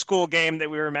that old school game that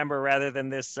we remember, rather than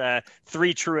this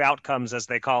three true outcomes, as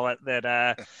they call it.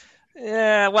 I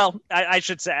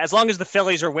should say, as long as the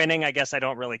Phillies are winning, I guess I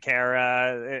don't really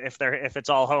care if it's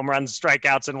all home runs,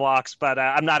 strikeouts, and walks. But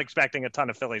I'm not expecting a ton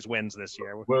of Phillies wins this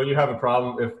year. Will you have a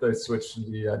problem if they switch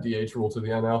the DH rule to the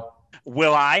NL?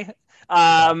 Will I?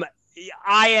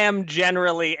 I am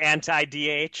generally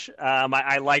anti-DH.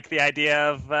 I like the idea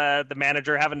of the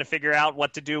manager having to figure out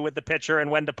what to do with the pitcher and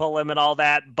when to pull him and all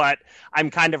that. But I'm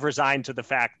kind of resigned to the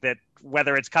fact that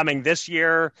whether it's coming this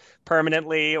year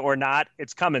permanently or not,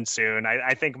 it's coming soon.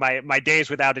 I think my days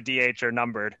without a DH are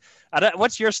numbered.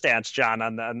 What's your stance, John,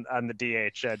 on the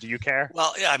DH? Do you care?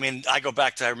 Well, yeah, I go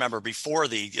back to, I remember before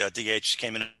the DH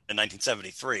came in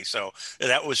 1973. So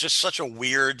that was just such a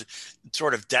weird,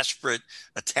 sort of desperate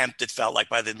attempt, it felt like,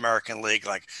 by the American League.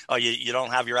 Like, oh, you don't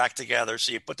have your act together,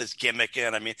 so you put this gimmick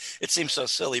in. It seems so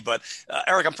silly. But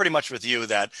Eric, I'm pretty much with you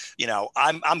that,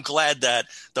 I'm glad that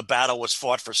the battle was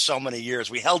fought for so many years.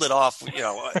 We held it off,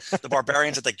 the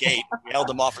barbarians at the gate. We held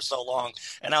them off for so long.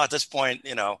 And now at this point,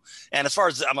 and as far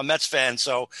as I'm a Mets fan,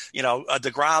 so,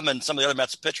 DeGrom and some of the other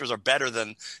Mets pitchers are better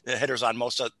than the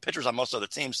pitchers on most other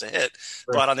teams to hit.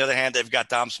 Right. But on the other hand, they've got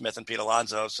Dom Smith and Pete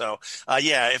Alonso. So,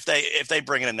 if they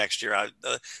bring it in next year,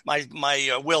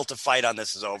 my will to fight on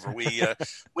this is over. We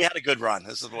had a good run.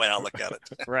 This is the way I look at it.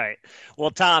 Right.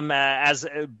 Well, Tom,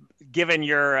 given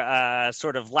your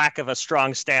sort of lack of a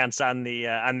strong stance on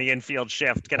the infield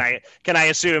shift, can I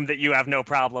assume that you have no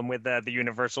problem with the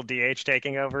universal DH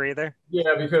taking over either?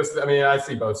 Yeah, because I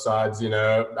see both sides.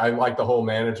 I like the whole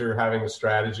manager having a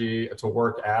strategy to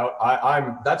work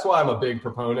out. That's why I'm a big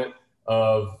proponent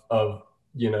of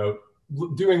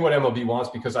doing what MLB wants,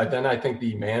 because I think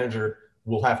the manager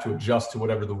will have to adjust to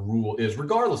whatever the rule is,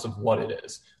 regardless of what it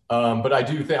is. But I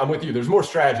do think I'm with you. There's more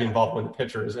strategy involved when the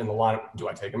pitcher is in the lineup. Do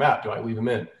I take him out? Do I leave him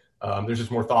in? There's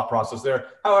just more thought process there.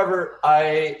 However,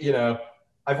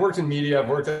 I've worked in media.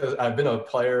 I've been a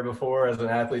player before as an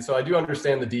athlete, so I do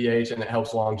understand the DH, and it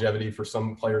helps longevity for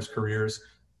some players' careers.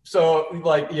 So,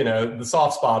 the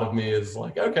soft spot of me is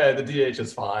like, okay, the DH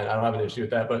is fine. I don't have an issue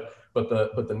with that. But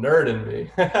the nerd in me,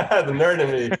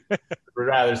 would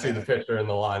rather see the pitcher in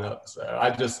the lineup. So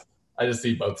I just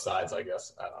see both sides, I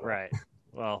guess. I don't know. Right.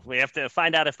 Well, we have to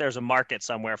find out if there's a market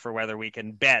somewhere for whether we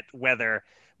can bet when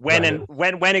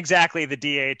exactly the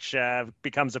DH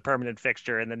becomes a permanent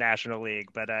fixture in the National League.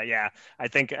 But I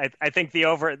think the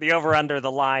over under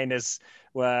the line is.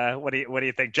 What do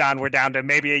you think, John? We're down to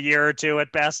maybe a year or two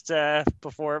at best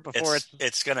before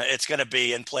it's gonna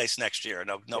be in place next year.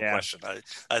 No question.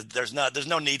 There's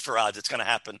no need for odds. It's gonna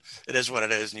happen. It is what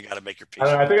it is, and you got to make your piece.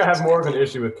 I think I have more of an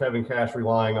issue with Kevin Cash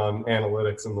relying on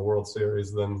analytics in the World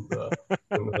Series than the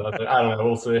other. I don't know.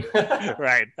 We'll see.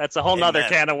 Right. That's a whole nother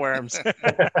can of worms.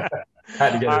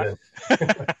 Had to get it in.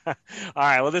 All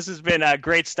right. Well, this has been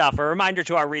great stuff. A reminder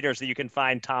to our readers that you can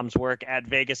find Tom's work at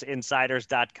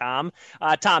VegasInsiders.com.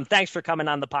 Tom, thanks for coming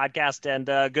on the podcast, and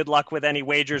good luck with any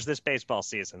wagers this baseball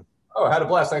season. Oh, I had a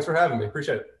blast. Thanks for having me.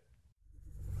 Appreciate it.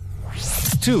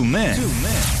 Two men.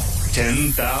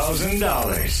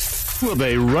 $10,000. Will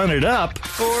they run it up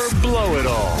or blow it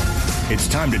all? It's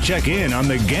time to check in on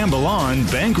the Gamble On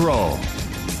Bankroll.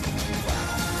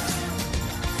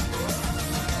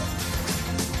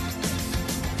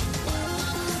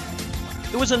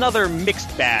 It was another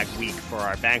mixed bag week for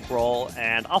our bankroll,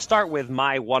 and I'll start with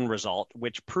my one result,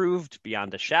 which proved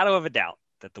beyond a shadow of a doubt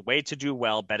that the way to do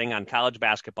well betting on college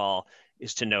basketball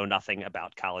is to know nothing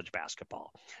about college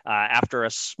basketball. After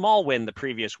a small win the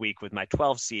previous week with my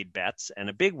 12 seed bets and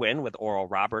a big win with Oral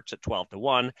Roberts at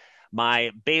 12-1,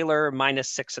 my Baylor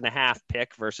minus 6.5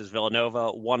 pick versus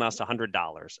Villanova won us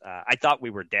 $100. I thought we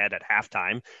were dead at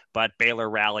halftime, but Baylor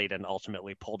rallied and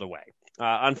ultimately pulled away.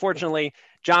 Unfortunately,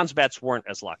 John's bets weren't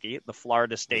as lucky. The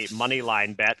Florida State money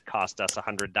line bet cost us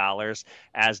 $100,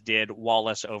 as did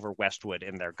Wallace over Westwood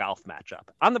in their golf matchup.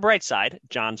 On the bright side,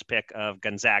 John's pick of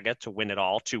Gonzaga to win it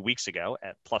all 2 weeks ago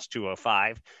at plus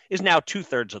 205 is now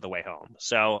 2/3 of the way home.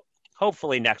 So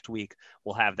hopefully next week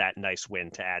we'll have that nice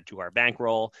win to add to our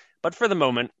bankroll. But for the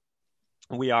moment,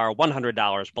 we are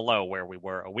 $100 below where we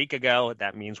were a week ago.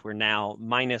 That means we're now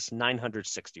minus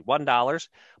 $961.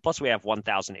 Plus, we have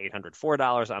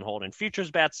 $1,804 on hold in futures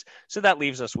bets. So that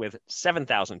leaves us with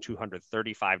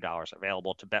 $7,235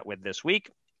 available to bet with this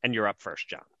week. And you're up first,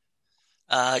 John.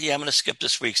 I'm going to skip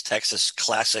this week's Texas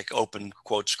Classic open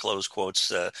quotes, close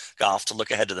quotes golf to look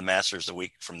ahead to the Masters a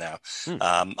week from now.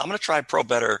 I'm going to try pro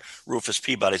better Rufus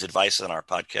Peabody's advice on our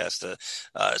podcast,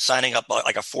 signing up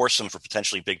like a foursome for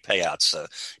potentially big payouts.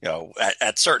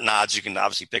 At certain odds, you can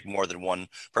obviously pick more than one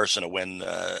person to win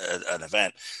an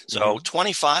event. So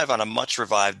 25 on a much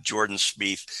revived Jordan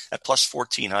Spieth at plus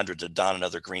 1,400 to don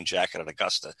another green jacket at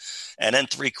Augusta. And then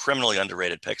 3 criminally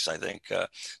underrated picks, I think.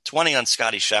 20 on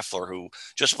Scotty Scheffler, who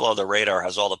just below the radar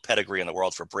has all the pedigree in the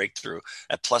world for breakthrough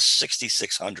at plus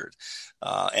 6,600.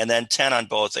 And then 10 on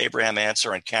both Abraham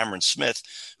Answer and Cameron Smith,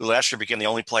 who last year became the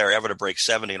only player ever to break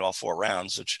 70 in all 4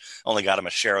 rounds, which only got him a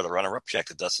share of the runner-up check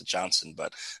to Dustin Johnson.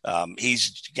 But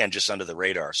he's, again, just under the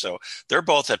radar. So they're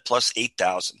both at plus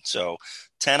 8,000. So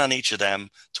 10 on each of them,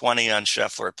 20 on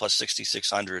Scheffler at plus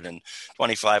 6,600, and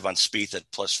 25 on Spieth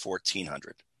at plus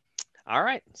 1,400. All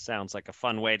right, sounds like a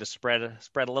fun way to spread a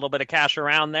little bit of cash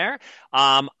around there.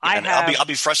 I'll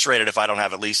be frustrated if I don't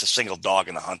have at least a single dog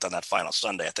in the hunt on that final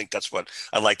Sunday. I think that's what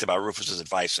I liked about Rufus's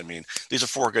advice. I mean, these are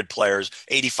 4 good players,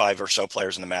 85 or so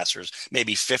players in the Masters,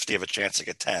 maybe 50 of a chance to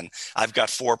get 10. I've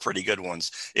got 4 pretty good ones.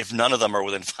 If none of them are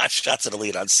within 5 shots of the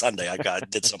lead on Sunday,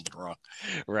 did something wrong.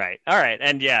 Right. All right.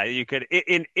 And yeah, you could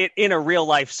in a real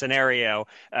life scenario,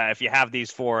 if you have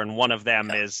these 4 and one of them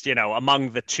is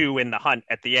among the 2 in the hunt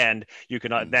at the end. You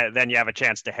can then you have a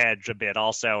chance to hedge a bit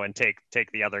also and take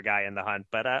the other guy in the hunt.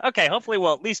 But okay, hopefully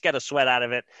we'll at least get a sweat out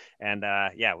of it, and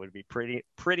it would be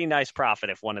pretty nice profit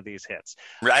if one of these hits.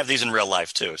 I have these in real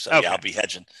life too, so okay. I'll be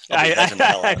hedging.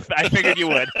 I figured you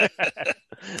would.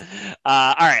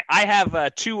 All right, I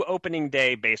have 2 opening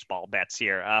day baseball bets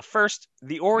here. First,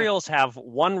 the Orioles have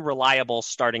one reliable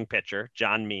starting pitcher,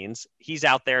 John Means. He's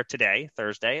out there today,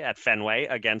 Thursday, at Fenway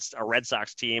against a Red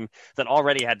Sox team that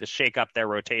already had to shake up their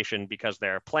rotation because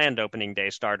their planned opening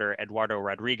day starter, Eduardo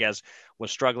Rodriguez,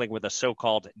 was struggling with a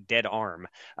so-called dead arm.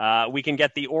 We can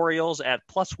get the Orioles at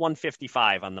plus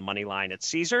 155 on the money line at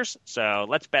Caesars. So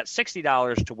let's bet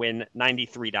 $60 to win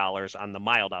 $93 on the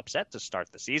mild upset to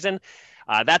start the season.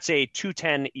 That's a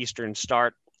 2:10 Eastern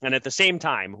start. And at the same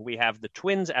time, we have the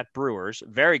Twins at Brewers.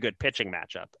 Very good pitching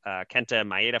matchup. Kenta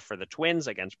Maeda for the Twins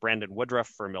against Brandon Woodruff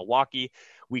for Milwaukee.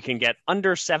 We can get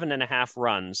under 7.5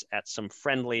 runs at some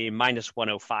friendly minus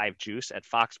 105 juice at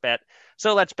Fox Bet.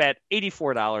 So let's bet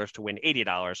 $84 to win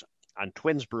 $80 on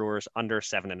Twins Brewers under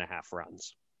 7.5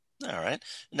 runs. All right.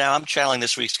 Now I'm channeling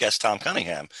this week's guest, Tom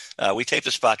Cunningham. We taped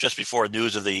the spot just before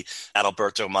news of the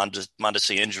Adalberto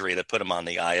Mondesi injury that put him on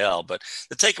the IL. But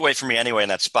the takeaway for me anyway in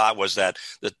that spot was that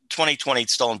the 2020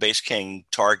 stolen base king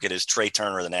target is Trey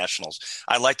Turner of the Nationals.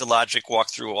 I like the logic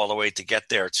walk through all the way to get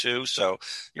there too. So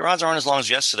your odds aren't as long as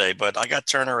yesterday, but I got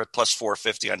Turner at plus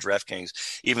 450 on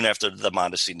DraftKings, even after the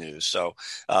Mondesi news. So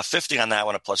 50 on that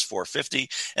one at plus 450.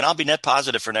 And I'll be net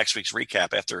positive for next week's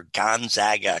recap after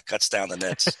Gonzaga cuts down the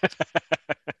Nets.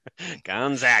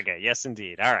 Gonzaga, yes,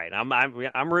 indeed. All right,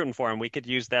 I'm rooting for him. We could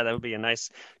use that. That would be a nice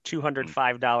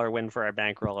 $205 win for our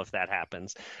bankroll if that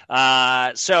happens.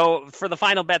 So for the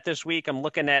final bet this week, I'm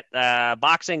looking at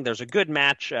boxing. There's a good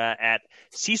match at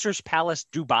Caesars Palace,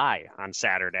 Dubai on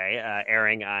Saturday,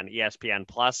 airing on ESPN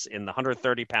Plus in the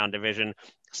 130-pound division.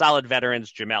 Solid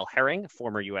veterans Jamel Herring,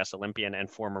 former U.S. Olympian and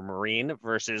former Marine,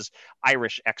 versus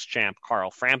Irish ex-champ Carl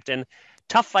Frampton.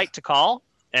 Tough fight to call.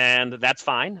 And that's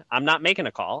fine. I'm not making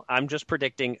a call. I'm just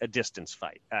predicting a distance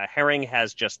fight. Herring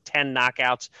has just 10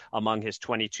 knockouts among his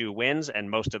 22 wins, and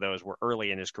most of those were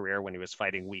early in his career when he was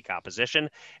fighting weak opposition.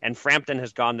 And Frampton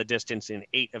has gone the distance in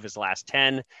 8 of his last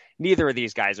 10. Neither of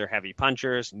these guys are heavy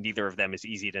punchers. Neither of them is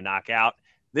easy to knock out.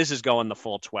 This is going the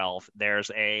full 12.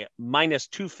 There's a minus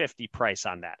 250 price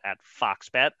on that at Fox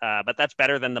Bet, but that's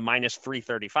better than the minus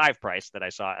 335 price that I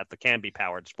saw at the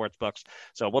Canby-powered sportsbooks.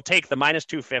 So we'll take the minus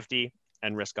 250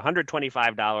 and risk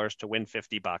 $125 to win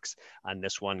 $50 on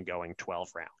this one going 12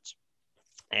 rounds.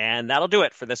 And that'll do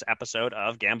it for this episode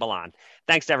of Gamble On.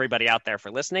 Thanks to everybody out there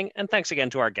for listening, and thanks again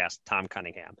to our guest, Tom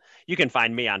Cunningham. You can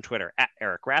find me on Twitter at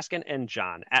Eric Raskin and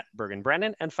John at Bergen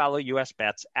Brennan, and follow US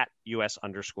Bets at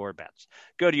US_bets.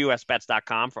 Go to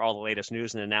usbets.com for all the latest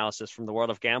news and analysis from the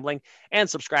world of gambling, and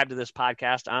subscribe to this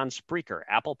podcast on Spreaker,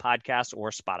 Apple Podcasts,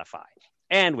 or Spotify.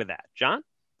 And with that, John,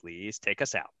 please take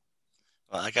us out.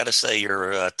 Well, I got to say,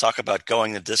 your talk about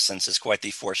going the distance is quite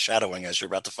the foreshadowing, as you're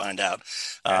about to find out.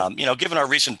 Given our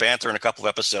recent banter in a couple of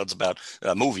episodes about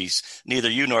movies, neither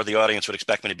you nor the audience would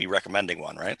expect me to be recommending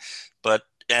one, right?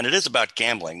 And it is about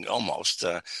gambling, almost.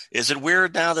 Is it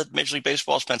weird now that Major League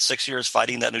Baseball spent 6 years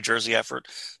fighting that New Jersey effort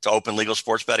to open legal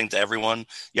sports betting to everyone,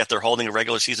 yet they're holding a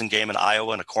regular season game in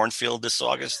Iowa in a cornfield this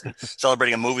August,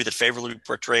 celebrating a movie that favorably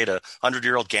portrayed a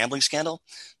 100-year-old gambling scandal?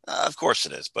 Of course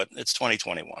it is, but it's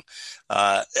 2021.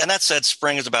 And that said,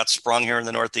 spring is about sprung here in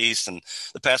the Northeast, and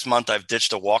the past month I've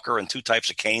ditched a walker and 2 types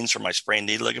of canes for my sprained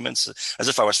knee ligaments, as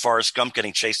if I was Forrest Gump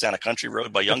getting chased down a country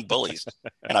road by young bullies.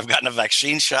 And I've gotten a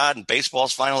vaccine shot, and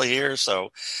baseball's finally here.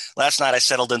 So last night I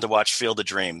settled in to watch Field of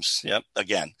Dreams. Yep,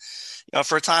 again.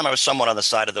 For a time, I was somewhat on the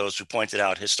side of those who pointed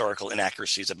out historical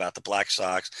inaccuracies about the Black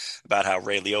Sox, about how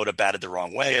Ray Liotta batted the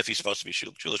wrong way if he's supposed to be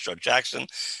Shoeless Joe Jackson,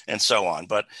 and so on.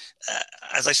 But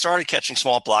as I started catching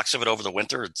small blocks of it over the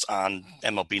winter, it's on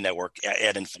MLB Network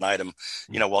ad infinitum,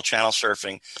 while channel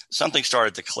surfing, something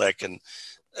started to click. And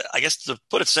I guess to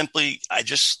put it simply, I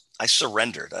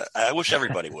surrendered. I wish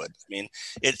everybody would. I mean,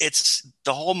 it's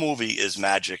the whole movie is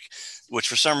magic, which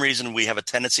for some reason we have a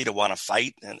tendency to want to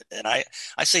fight. And I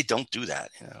say, don't do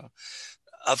that.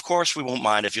 Of course, we won't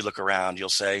mind if you look around. You'll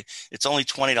say it's only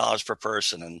 $20 per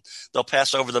person, and they'll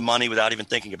pass over the money without even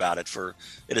thinking about it, for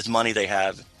it is money they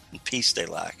have and peace they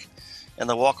lack. And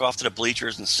they'll walk off to the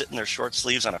bleachers and sit in their short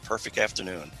sleeves on a perfect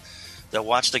afternoon. They'll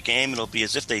watch the game, and it'll be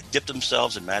as if they dipped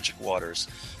themselves in magic waters.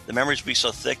 The memories will be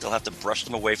so thick they'll have to brush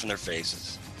them away from their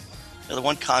faces. The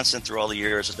one constant through all the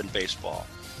years has been baseball.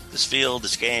 This field,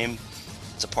 this game,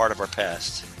 it's a part of our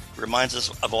past. It reminds us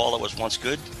of all that was once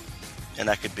good, and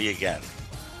that could be again.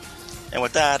 And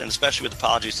with that, and especially with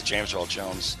apologies to James Earl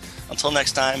Jones, until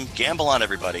next time, gamble on,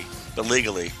 everybody, but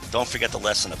legally, don't forget the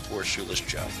lesson of poor Shoeless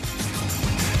Joe.